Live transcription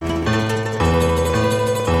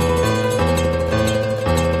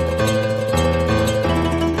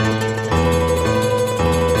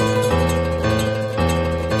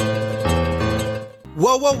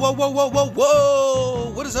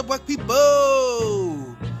Whoa. What is up, black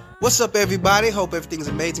people? What's up, everybody? Hope everything's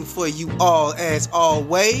amazing for you all, as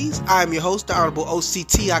always. I'm your host, the Honorable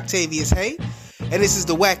OCT Octavius Hay, and this is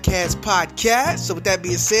the Whackcast Podcast. So with that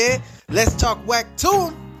being said, let's talk whack to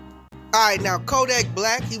him. Alright, now Kodak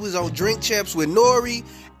Black, he was on Drink Champs with Nori,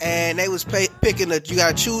 and they was picking you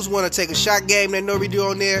gotta choose one to take a shot game that Nori do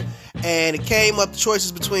on there, and it came up the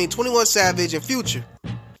choices between 21 Savage and Future.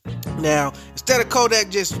 Now, instead of Kodak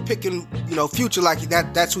just picking, Future like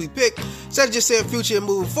that's who he picked, instead of just saying Future and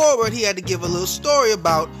moving forward, he had to give a little story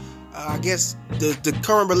about, I guess, the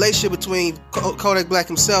current relationship between Kodak Black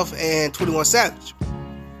himself and 21 Savage.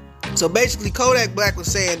 So basically, Kodak Black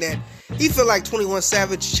was saying that he felt like 21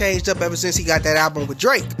 Savage changed up ever since he got that album with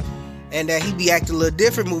Drake, and that he be acting a little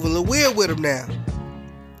different, moving a little weird with him now.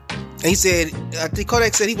 And he said, I think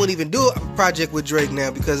Kodak said he wouldn't even do a project with Drake now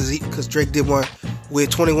because Drake did one with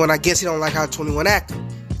 21. I guess he don't like how 21 acted.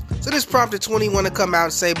 So this prompted 21 to come out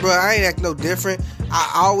and say, bro, I ain't acting no different.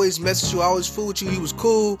 I always mess with you, I always fool with you. You was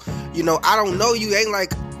cool. I don't know you. Ain't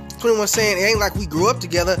like 21 saying it ain't like we grew up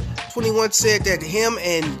together. 21 said that him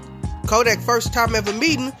and Kodak first time ever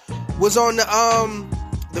meeting was on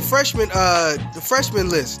the freshman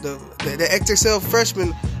list, the XXL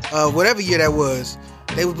freshman, whatever year that was.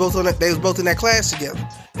 They was both in that class together.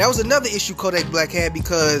 That was another issue Kodak Black had,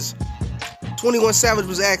 because 21 Savage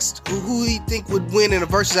was asked who he think would win in the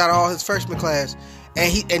verses out of all his freshman class,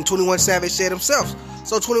 and 21 Savage said himself.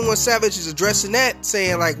 So 21 Savage is addressing that,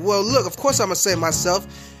 saying like, well, look, of course I'm gonna say myself.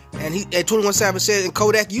 And 21 Savage said, and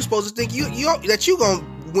Kodak, you supposed to think that you gonna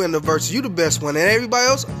win the verses, you the best one, and everybody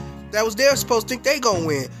else that was there supposed to think they gonna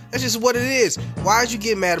win. That's just what it is. Why did you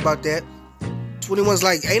get mad about that? 21's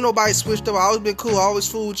like, ain't nobody switched up. I always been cool. I always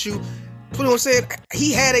fooled with you. 21 said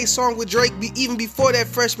he had a song with Drake even before that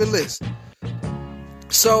freshman list.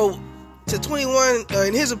 So to 21,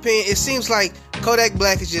 in his opinion, it seems like Kodak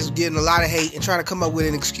Black is just getting a lot of hate and trying to come up with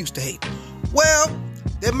an excuse to hate. Well,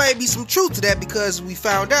 there may be some truth to that, because we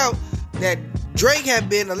found out that Drake had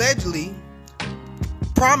been allegedly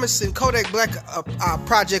promising Kodak Black a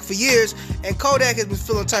project for years, and Kodak has been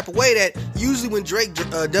feeling the type of way that usually when Drake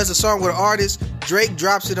does a song with an artist, Drake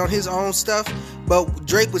drops it on his own stuff, but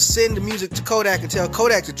Drake would send the music to Kodak and tell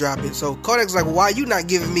Kodak to drop it. So Kodak's like, well, why you not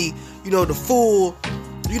giving me, the full,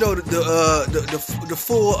 the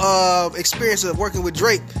full experience of working with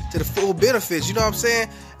Drake to the full benefits, you know what I'm saying?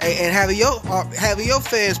 And having your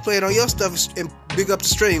fans play it on your stuff and big up the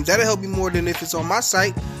streams. That'll help you more than if it's on my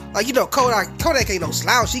site. Like, Kodak ain't no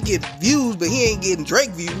slouch. He get views, but he ain't getting Drake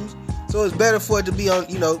views. So it's better for it to be on,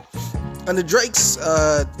 under Drake's,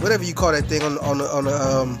 whatever you call that thing, on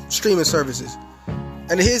the streaming services,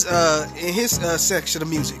 and in his section of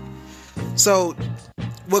music. So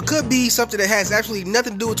what could be something that has absolutely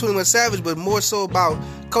nothing to do with 21 Savage, but more so about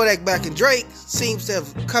Kodak Black and Drake, seems to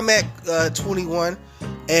have come at 21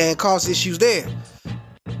 and caused issues there.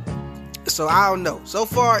 So I don't know. So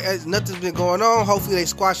far, nothing's been going on. Hopefully they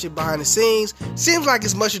squash it behind the scenes. Seems like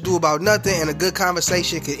it's much ado about nothing, and a good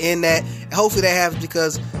conversation could end that. And hopefully that happens,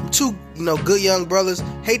 because two, good young brothers.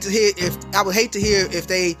 I would hate to hear if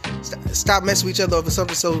they stop messing with each other over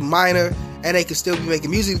something so minor, and they can still be making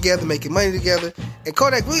music together, making money together. And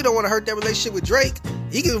Kodak really don't want to hurt that relationship with Drake.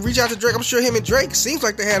 He can reach out to Drake. I'm sure him and Drake seems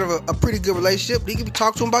like they had a pretty good relationship. He can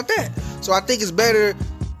talk to him about that. So I think it's better,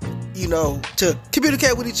 to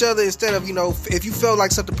communicate with each other, instead of, if you feel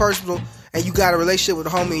like something personal and you got a relationship with a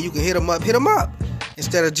homie and you can hit him up,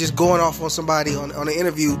 instead of just going off on somebody on an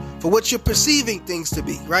interview for what you're perceiving things to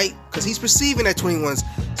be, right? Because he's perceiving that 21's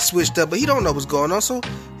switched up, but he don't know what's going on. So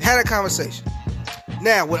had a conversation.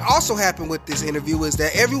 Now, what also happened with this interview is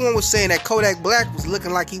that everyone was saying that Kodak Black was looking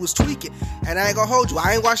like he was tweaking. And I ain't gonna hold you,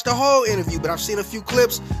 I ain't watched the whole interview, but I've seen a few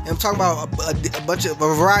clips, and I'm talking about a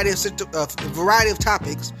variety of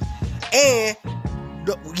topics. And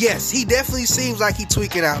yes, he definitely seems like he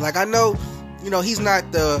tweaking out. Like, I know, he's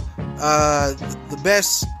not the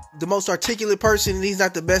best, the most articulate person, and he's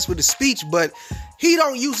not the best with his speech, but he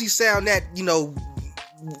don't usually sound that,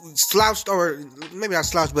 slouched, or maybe not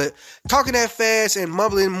slouched, but talking that fast and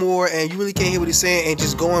mumbling more, and you really can't hear what he's saying, and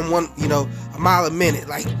just going a mile a minute.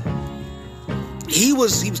 Like, he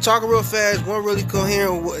was talking real fast, wasn't really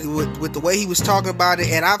coherent with the way he was talking about it.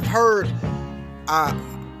 And I've heard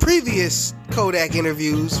previous Kodak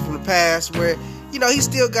interviews from the past where, he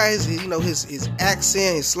still got his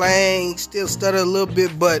accent, his slang, still stutter a little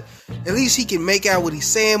bit, but at least he can make out what he's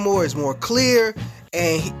saying more. It's more clear.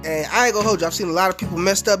 And I ain't gonna hold you, I've seen a lot of people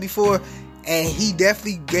messed up before, and he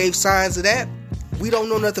definitely gave signs of that. We don't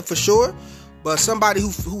know nothing for sure, but somebody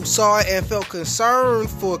who saw it and felt concerned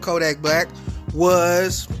for Kodak Black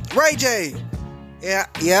was Ray J.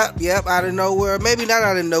 Yep, out of nowhere. Maybe not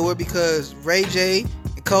out of nowhere, because Ray J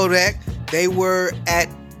and Kodak, they were at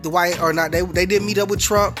the White, or not, they did meet up with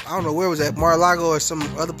Trump. I don't know where it was at, Mar-a-Lago or some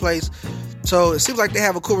other place. So it seems like they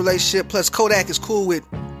have a cool relationship. Plus Kodak is cool with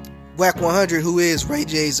Wack 100, who is Ray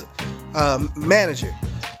J's manager.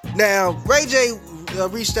 Now Ray J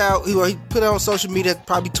reached out, he put it on social media,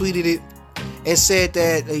 probably tweeted it, and said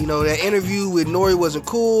that that interview with Nori wasn't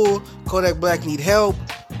cool. Kodak Black need help.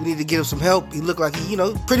 We need to get him some help. He looked like he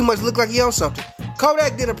pretty much looked like he owned something.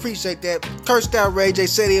 Kodak didn't appreciate that. Cursed out Ray J,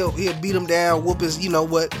 said he'll beat him down, whoop his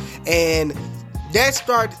what, and that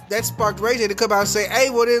sparked Ray J to come out and say, hey,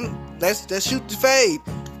 well then let's shoot the fade.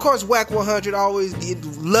 Of course, Wack 100 always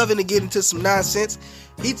loving to get into some nonsense.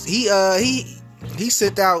 He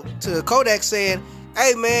sent out to Kodak saying,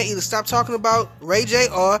 hey man, either stop talking about Ray J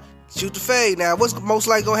or shoot the fade. Now, what's most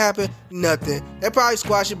likely gonna happen? Nothing. They probably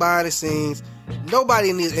squash it behind the scenes.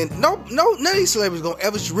 Nobody needs, and none of these celebrities gonna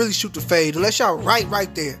ever really shoot the fade unless y'all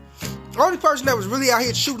right there. The only person that was really out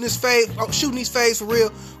here shooting these fades for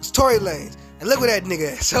real was Tory Lanez. And look at that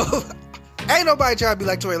nigga at. So ain't nobody trying to be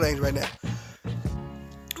like Tory Lanez right now.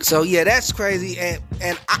 So yeah, that's crazy. And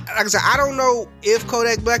like I said, I don't know if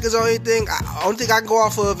Kodak Black is on anything. The only thing I can go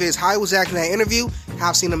off of is how he was acting in that interview, how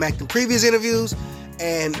I've seen him act in previous interviews.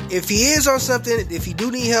 And if he is on something, if he do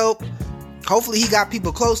need help, hopefully he got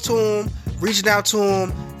people close to him, reaching out to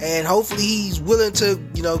him, and hopefully he's willing to,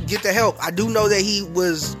 get the help. I do know that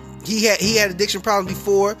he had addiction problems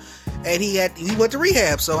before, and he went to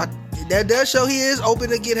rehab. So that does show he is open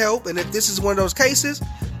to get help. And if this is one of those cases,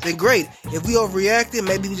 then great. If we overreacted,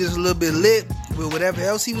 maybe we just a little bit lit with whatever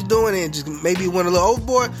else he was doing, and just maybe went a little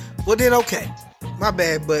overboard, well then okay, my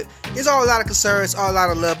bad. But it's all a lot of concerns, all a lot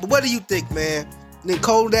of love. But what do you think, man? Nick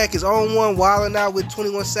Kodak is on one wilding out with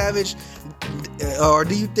 21 Savage, or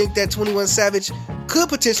do you think that 21 Savage could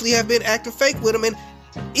potentially have been acting fake with him? And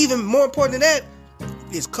even more important than that,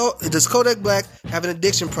 does Kodak Black have an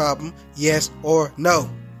addiction problem? Yes or no?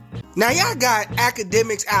 Now y'all got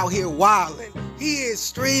Academics out here wilding. He is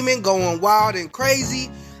streaming, going wild and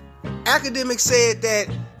crazy. Academics said that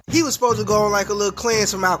he was supposed to go on like a little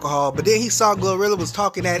cleanse from alcohol, but then he saw Glorilla was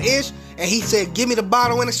talking that ish, and he said, give me the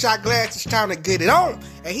bottle and a shot glass, it's time to get it on.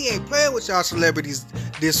 And he ain't playing with y'all celebrities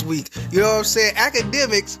this week. You know what I'm saying?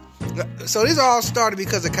 Academics. So this all started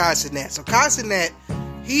because of Kai Cenat. So Kai Cenat,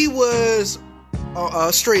 he was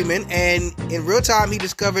streaming, and in real time he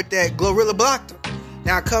discovered that Glorilla blocked him.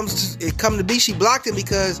 Now it come to be she blocked him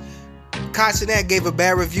because Kai Cenat gave a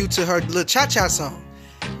bad review to her little cha-cha song.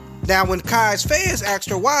 Now, when Kai's fans asked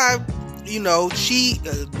her why,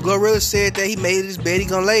 Glorilla said that he made his bed, he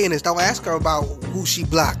gonna lay in it. Don't ask her about who she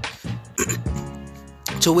blocked.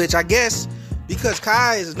 To which I guess, because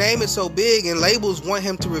Kai's name is so big and labels want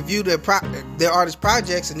him to review their artist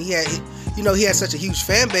projects, and he has such a huge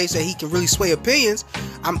fan base that he can really sway opinions.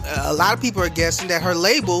 A lot of people are guessing that her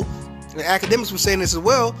label, and Academics were saying this as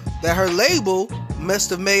well, that her label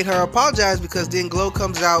must have made her apologize, because then Glow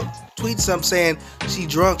comes out, tweets something saying she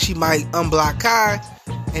drunk, she might unblock Kai,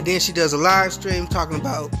 and then she does a live stream talking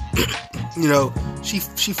about she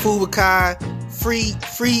fooled with Kai, free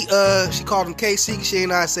she called him KC, she ain't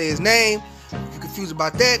know how to say his name. If you're confused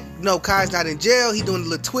about that, no, Kai's not in jail. He's doing a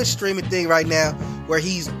little Twitch streaming thing right now where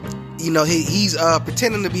he's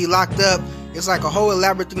pretending to be locked up. It's like a whole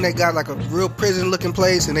elaborate thing. They got like a real prison looking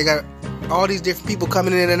place, and they got all these different people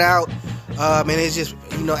coming in and out, and it's just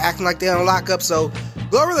acting like they're on lockup. So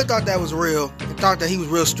Glorilla thought that was real and thought that he was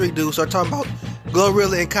real street dude. So talking about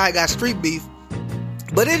Glorilla and Kai got street beef.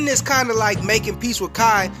 But in this kind of like making peace with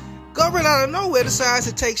Kai, Glorilla out of nowhere decides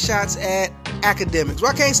to take shots at Academics.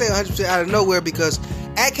 Well, I can't say 100% out of nowhere, because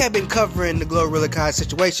Ack had been covering the Glorilla Kai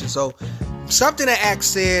situation. So something that Ack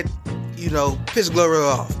said, pissed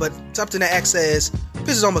Glorilla off. But something that Ack says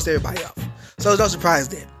pisses almost everybody off. So it's no surprise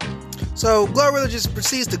there. So Glorilla just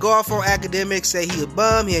proceeds to go off on Academics, say he a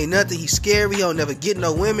bum, he ain't nothing, he's scary, he don't never get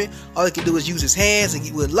no women, all he can do is use his hands and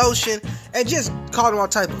get with lotion, and just called him all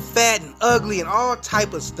type of fat and ugly and all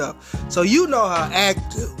type of stuff. So you know how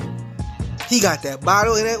Act do. He got that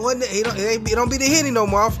bottle, and it don't be the Henny no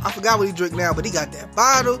more. I forgot what he drink now, but he got that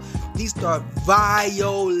bottle. He start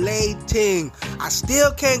violating. I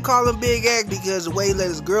still can't call him Big Act because the way he let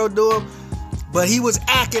his girl do him. But he was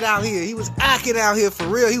acting out here. He was acting out here for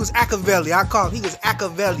real. He was Accavelli. I call him. He was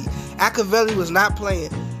Accavelli. Accavelli was not playing.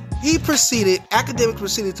 Academics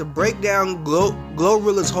proceeded to break down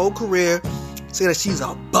Glorilla's whole career. Say that she's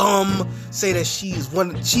a bum. Say that she's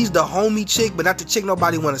the homie chick, but not the chick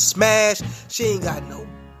nobody want to smash. She ain't got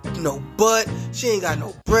no butt. She ain't got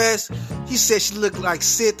no breasts. He said she looked like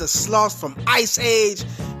Sid the Sloth from Ice Age.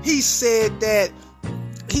 He said that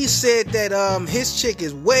he said that his chick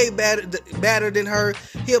is way better than her.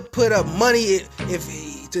 He'll put up money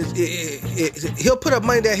he'll put up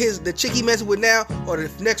money that the chick he messing with now or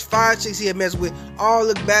the next 5 chicks he had messed with all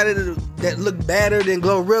look better than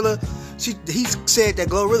Glorilla. He said that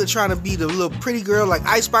Glorilla trying to be the little pretty girl like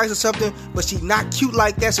Ice Spice or something, but she not cute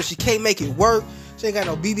like that, so she can't make it work. She ain't got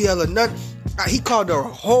no BBL or nothing. He called her a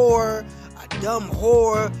whore, a dumb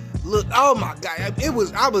whore. Look, oh my God,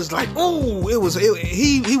 I was like, ooh,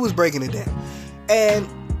 he was breaking it down. And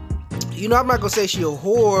I'm not gonna say she a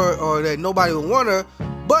whore or that nobody would want her,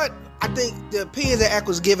 but I think the opinions that Ack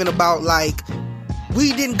was giving about, like,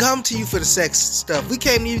 we didn't come to you for the sex stuff. We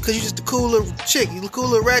came to you because you're just a cooler chick. You a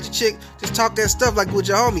cooler ratchet chick. Just talk that stuff like with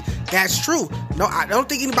your homie. That's true. No, I don't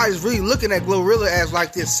think anybody's really looking at Glorilla as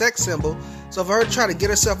like this sex symbol. So for her to try to get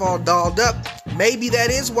herself all dolled up, maybe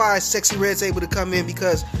that is why Sexy Red's able to come in,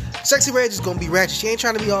 because Sexy Red just gonna be ratchet. She ain't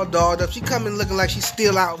trying to be all dolled up. She coming looking like she's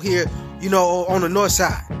still out here, on the north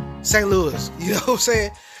side, St. Louis. You know what I'm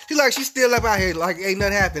saying? She's still up out here like ain't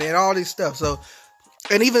nothing happening and all this stuff. So,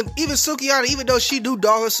 and even Sukihana, even though she do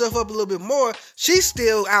doll herself up a little bit more, she's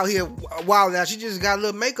still out here wild now. She just got a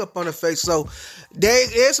little makeup on her face. So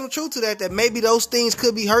there's some truth to that maybe those things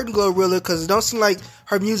could be hurting Glorilla, because it don't seem like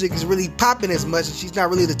her music is really popping as much, and she's not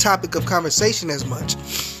really the topic of conversation as much.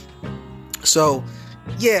 So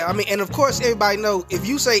yeah, I mean, and of course everybody know if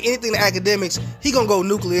you say anything to Academics, he gonna go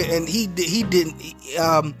nuclear, and he did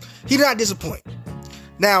not disappoint.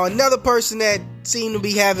 Now, another person that seemed to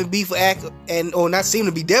be having beef with Ack,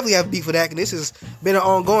 definitely having beef with Ack, and this has been an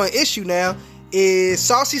ongoing issue now, is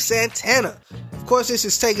Saucy Santana. Of course, this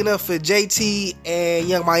is taken up for JT and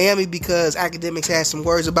Young Miami because Academics had some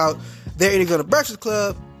words about their entering the Breakfast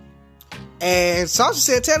Club. And Saucy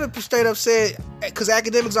Santana straight up said, because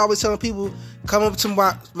Academics always telling people, come up to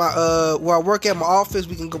my where I work at, my office,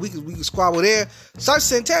 we can squabble there. Saucy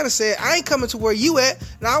Santana said, I ain't coming to where you at.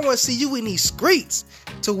 Now I want to see you in these streets.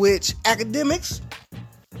 To which Academics,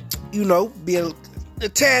 being a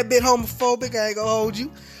tad bit homophobic, I ain't gonna hold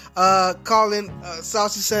you, calling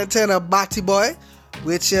Saucy Santana a bati boy,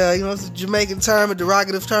 which is a Jamaican term, a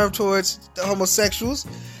derogative term towards the homosexuals,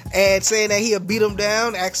 and saying that he'll beat them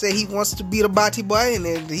down. Ack said he wants to beat a bati boy, and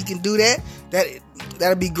then he can do that.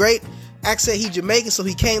 That'll be great. Ack said he Jamaican, so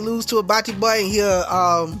he can't lose to a bati boy, and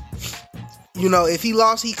he'll if he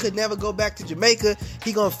lost, he could never go back to Jamaica.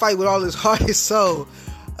 He gonna fight with all his heart and soul.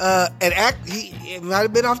 And Ack, he might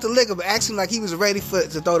have been off the liquor, but acting like he was ready to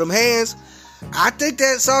throw them hands. I think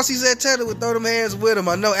that Saucy Santana would throw them hands with him.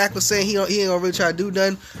 I know Ack was saying he ain't gonna really try to do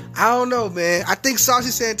nothing. I don't know, man. I think Saucy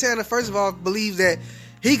Santana, first of all, believes that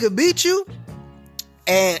he could beat you,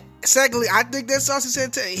 and secondly, I think that Saucy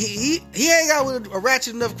Santana, he ain't got with a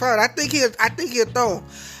ratchet enough crowd. I think he'll throw him.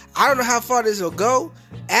 I don't know how far this will go.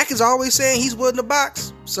 Ack is always saying he's willing to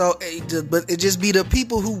box. So, but it just be the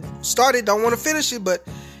people who started don't want to finish it. But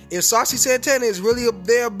if Saucy Santana is really up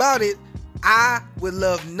there about it, I would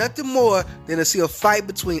love nothing more than to see a fight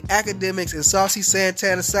between Academics and Saucy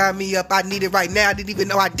Santana. Sign me up. I need it right now. I didn't even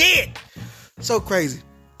know I did. So crazy.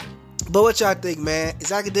 But what y'all think, man?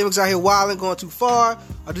 Is Academics out here wilding, going too far?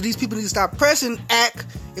 Or do these people need to stop pressing Ack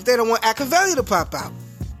if they don't want Academics to pop out?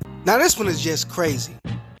 Now, this one is just crazy.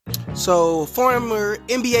 So, former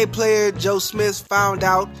NBA player Joe Smith found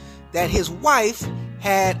out that his wife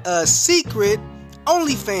had a secret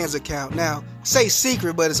OnlyFans account. Now, say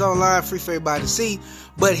secret, but it's online, free for everybody to see.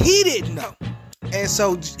 But he didn't know. And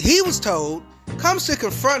so, he was told, comes to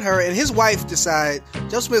confront her, and Joe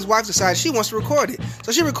Smith's wife decides she wants to record it.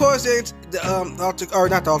 So, she records not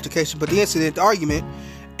the altercation, but the incident, the argument.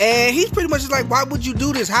 And he's pretty much just like, why would you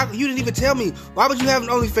do this? You didn't even tell me. Why would you have an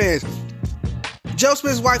OnlyFans? Joe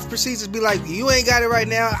Smith's wife proceeds to be like, you ain't got it right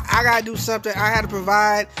now. I gotta do something. I had to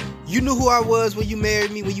provide. You knew who I was when you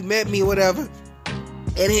married me, when you met me or whatever.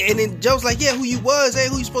 And then Joe's like, yeah, who you was,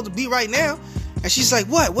 ain't who you supposed to be right now. And she's like,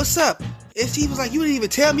 what? What's up? And he was like, you didn't even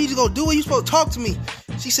tell me. You just gonna do it. You supposed to talk to me.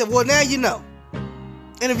 She said, well, now you know.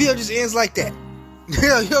 And the video just ends like that. You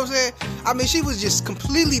know what I'm saying? I mean, she was just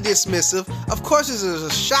completely dismissive. Of course, this is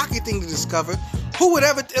a shocking thing to discover. Who would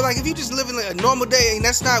ever, like, if you just living a normal day and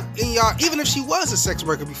that's not in y'all, even if she was a sex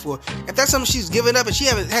worker before, if that's something she's given up and she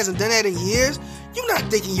hasn't done that in years, you're not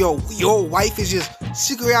thinking your wife is just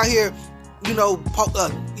secretly out here,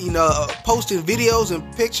 posting videos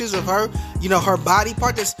and pictures of her, her body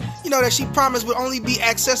part that's, that she promised would only be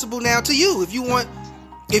accessible now to you. If you want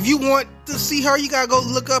to see her, you gotta go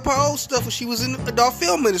look up her old stuff when she was in the adult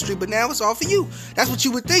film industry, but now it's all for you. That's what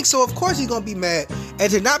you would think. So of course he's gonna be mad. And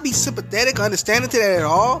to not be sympathetic or understanding to that at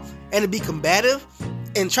all, and to be combative,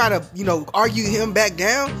 and try to, argue him back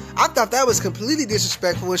down. I thought that was completely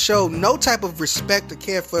disrespectful and showed no type of respect or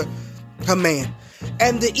care for her man.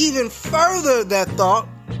 And to even further that thought,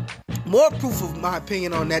 more proof of my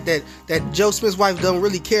opinion on that Joe Smith's wife don't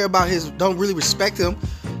really care about don't really respect him.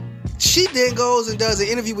 She then goes and does an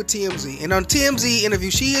interview with TMZ. And on TMZ interview,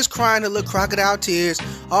 she is crying her little crocodile tears,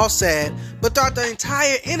 all sad. But throughout the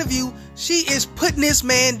entire interview, she is putting this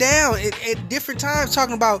man down at different times,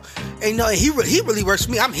 talking about, he really works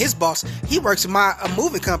for me. I'm his boss. He works in my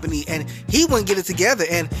moving company, and he wouldn't get it together,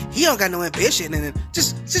 and he don't got no ambition, and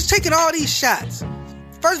just taking all these shots.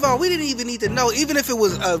 First of all, we didn't even need to know, even if it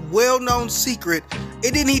was a well-known secret,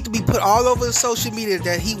 it didn't need to be put all over the social media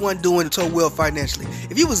that he wasn't doing so well financially.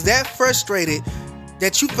 If you was that frustrated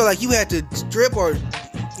that you feel like you had to strip or,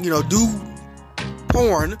 do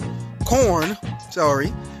corn,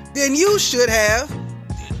 then you should have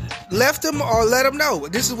left him or let him know.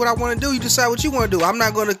 This is what I want to do. You decide what you want to do. I'm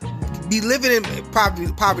not going to be living in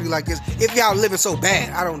poverty like this. If y'all living so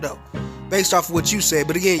bad, I don't know. Based off of what you said.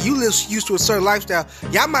 But again, you used to a certain lifestyle.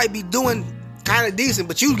 Y'all might be doing kind of decent,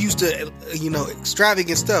 but you used to,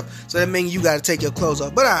 extravagant stuff. So that means you got to take your clothes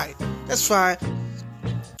off. But all right, that's fine.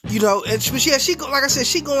 Like I said,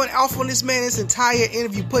 she going off on this man this entire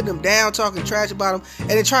interview, putting him down, talking trash about him,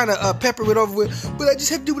 and then trying to pepper it over with, but I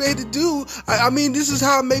just have to do what I had to do. I mean, this is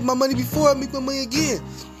how I made my money before, I make my money again.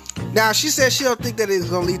 Now, she said she don't think that it's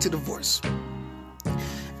going to lead to divorce.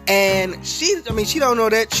 And she don't know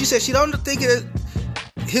that. She said she don't think it.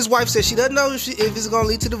 His wife said she doesn't know if it's going to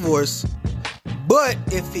lead to divorce. But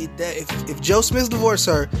if Joe Smith divorced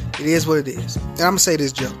her, it is what it is. And I'm going to say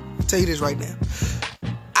this, Joe. I'll tell you this right now.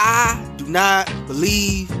 I do not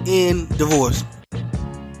believe in divorce.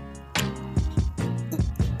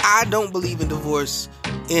 I don't believe in divorce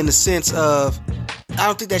in the sense of, I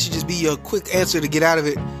don't think that should just be your quick answer to get out of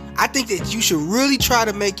it. I think that you should really try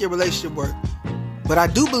to make your relationship work. But I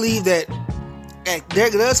do believe that there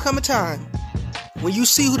does come a time when you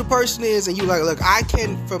see who the person is and you like, look, I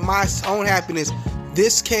can, for my own happiness,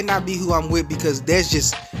 this cannot be who I'm with, because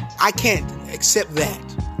I can't accept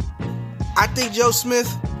that. I think Joe Smith,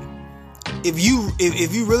 if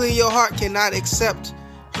you really in your heart cannot accept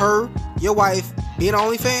her, your wife, being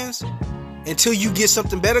OnlyFans until you get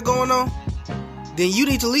something better going on, then you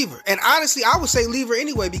need to leave her. And honestly, I would say leave her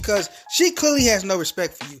anyway, because she clearly has no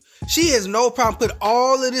respect for you. She has no problem putting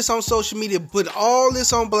all of this on social media, putting all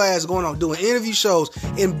this on blast, going on, doing interview shows,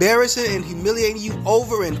 embarrassing and humiliating you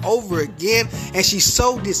over and over again. And she's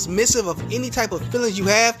so dismissive of any type of feelings you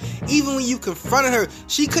have. Even when you confronted her,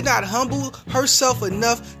 she could not humble herself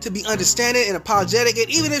enough to be understanding and apologetic. And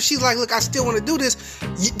even if she's like, look, I still want to do this,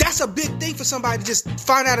 that's a big thing for somebody to just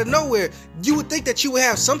find out of nowhere. You would think that you would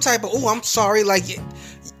have some type of, oh, I'm sorry, like,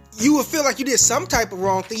 you would feel like you did some type of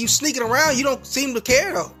wrong thing. You sneaking around, you don't seem to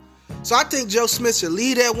care though. So I think Joe Smith should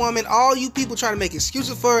leave that woman. All you people trying to make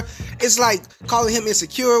excuses for her, it's like calling him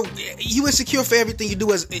insecure. You insecure for everything you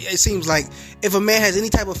do. As it seems like if a man has any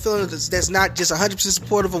type of feeling that's not just 100%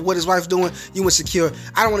 supportive of what his wife's doing, you insecure.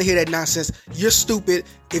 I don't want to hear that nonsense. You're stupid.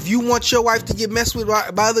 If you want your wife to get messed with by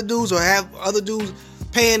other dudes, or have other dudes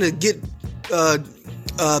paying to get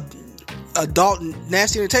adult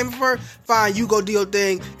nasty entertainment for her, fine, you go do your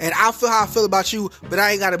thing, and I'll feel how I feel about you, but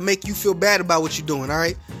I ain't gotta make you feel bad about what you're doing. All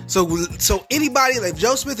right, so anybody like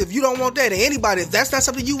Joe Smith, if you don't want that, and anybody, if that's not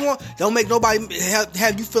something you want, don't make nobody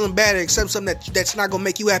have you feeling bad or accept something that's not gonna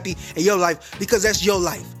make you happy in your life, because that's your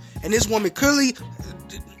life. And this woman clearly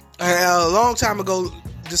a long time ago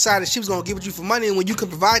decided she was going to give it you for money, and when you can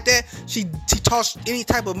provide that, she tossed any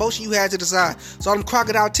type of emotion you had to the side. So all them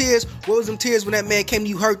crocodile tears, what was them tears when that man came to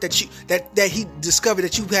you hurt that he discovered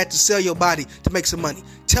that you had to sell your body to make some money?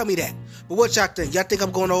 Tell me that. But what y'all think? Y'all think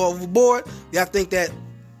I'm going overboard? Y'all think that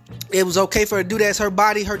it was okay for her to do that? It's her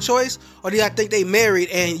body, her choice? Or do y'all think they married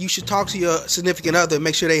and you should talk to your significant other and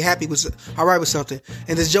make sure they happy with, all right with something?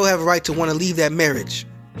 And does Joe have a right to want to leave that marriage?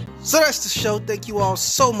 So that's the show. Thank you all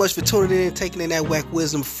so much for tuning in and taking in that whack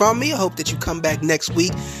wisdom from me. I hope that you come back next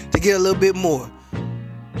week to get a little bit more.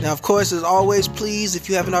 Now, of course, as always, please, if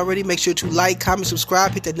you haven't already, make sure to like, comment,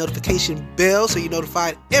 subscribe, hit that notification bell so you're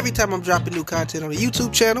notified every time I'm dropping new content on the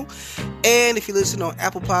YouTube channel. And if you listen on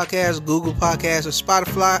Apple Podcasts, Google Podcasts, or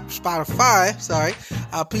Spotify,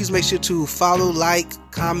 please make sure to follow, like,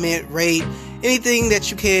 comment, rate, anything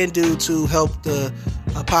that you can do to help the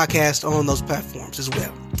podcast on those platforms as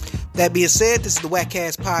well. That being said, this is the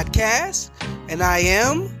Whackcast Podcast, and I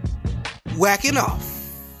am whacking off.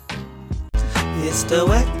 It's the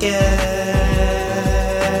Whackcast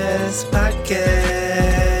Podcast.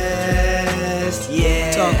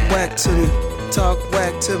 Yeah. Talk whack to me. Talk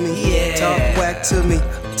whack to me. Yeah. Talk whack to me.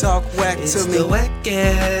 Talk whack It's to me. the Wack-Ass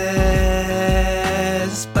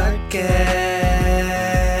Podcast.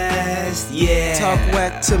 Yeah. Talk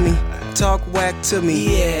whack to me. Talk whack to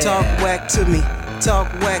me. Yeah. Talk whack to me. Talk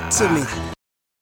whack to me.